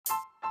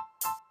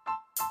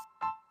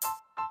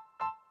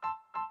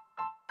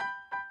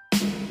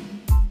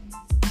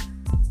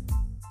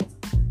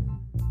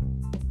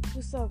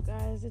What's up,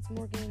 guys? It's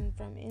Morgan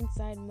from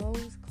Inside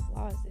Mo's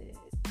Closet.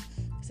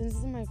 Since this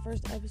is my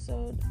first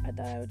episode, I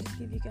thought I would just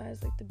give you guys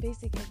the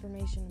basic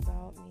information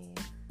about me.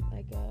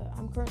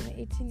 I'm currently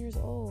 18 years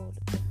old.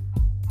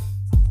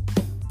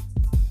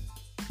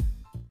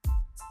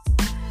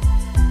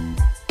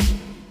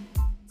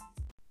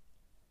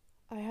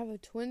 I have a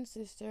twin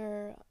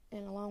sister,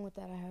 and along with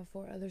that, I have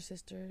 4 other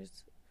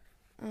sisters.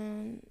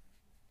 I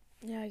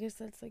guess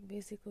that's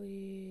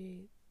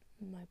basically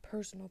my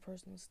personal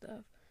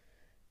stuff.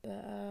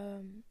 But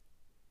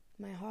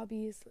my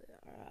hobbies,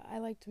 I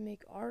like to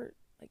make art,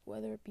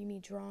 whether it be me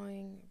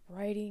drawing,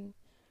 writing,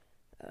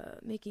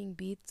 making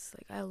beats.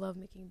 I love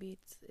making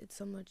beats. It's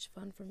so much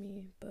fun for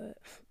me. But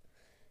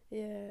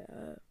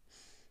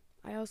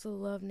I also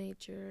love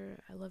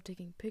nature. I love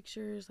taking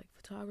pictures,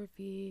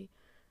 photography,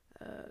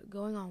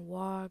 going on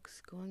walks,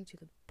 going to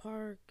the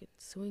park and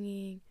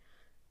swinging.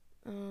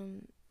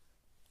 I'm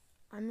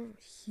a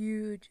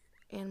huge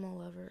animal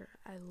lover.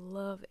 I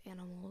love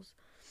animals.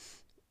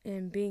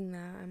 And being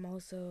that, I'm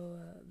also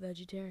a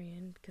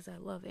vegetarian because I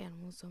love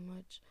animals so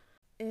much.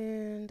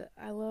 And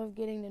I love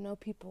getting to know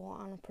people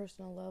on a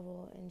personal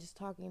level and just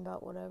talking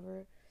about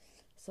whatever.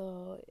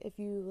 So if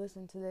you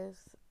listen to this,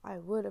 I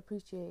would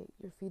appreciate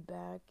your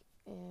feedback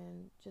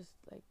and just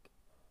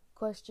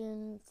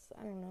questions.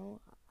 I don't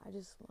know. I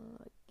just want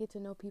to get to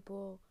know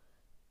people,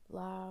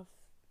 laugh,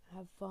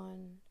 have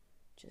fun,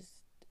 just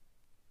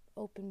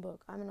open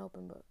book. I'm an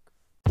open book.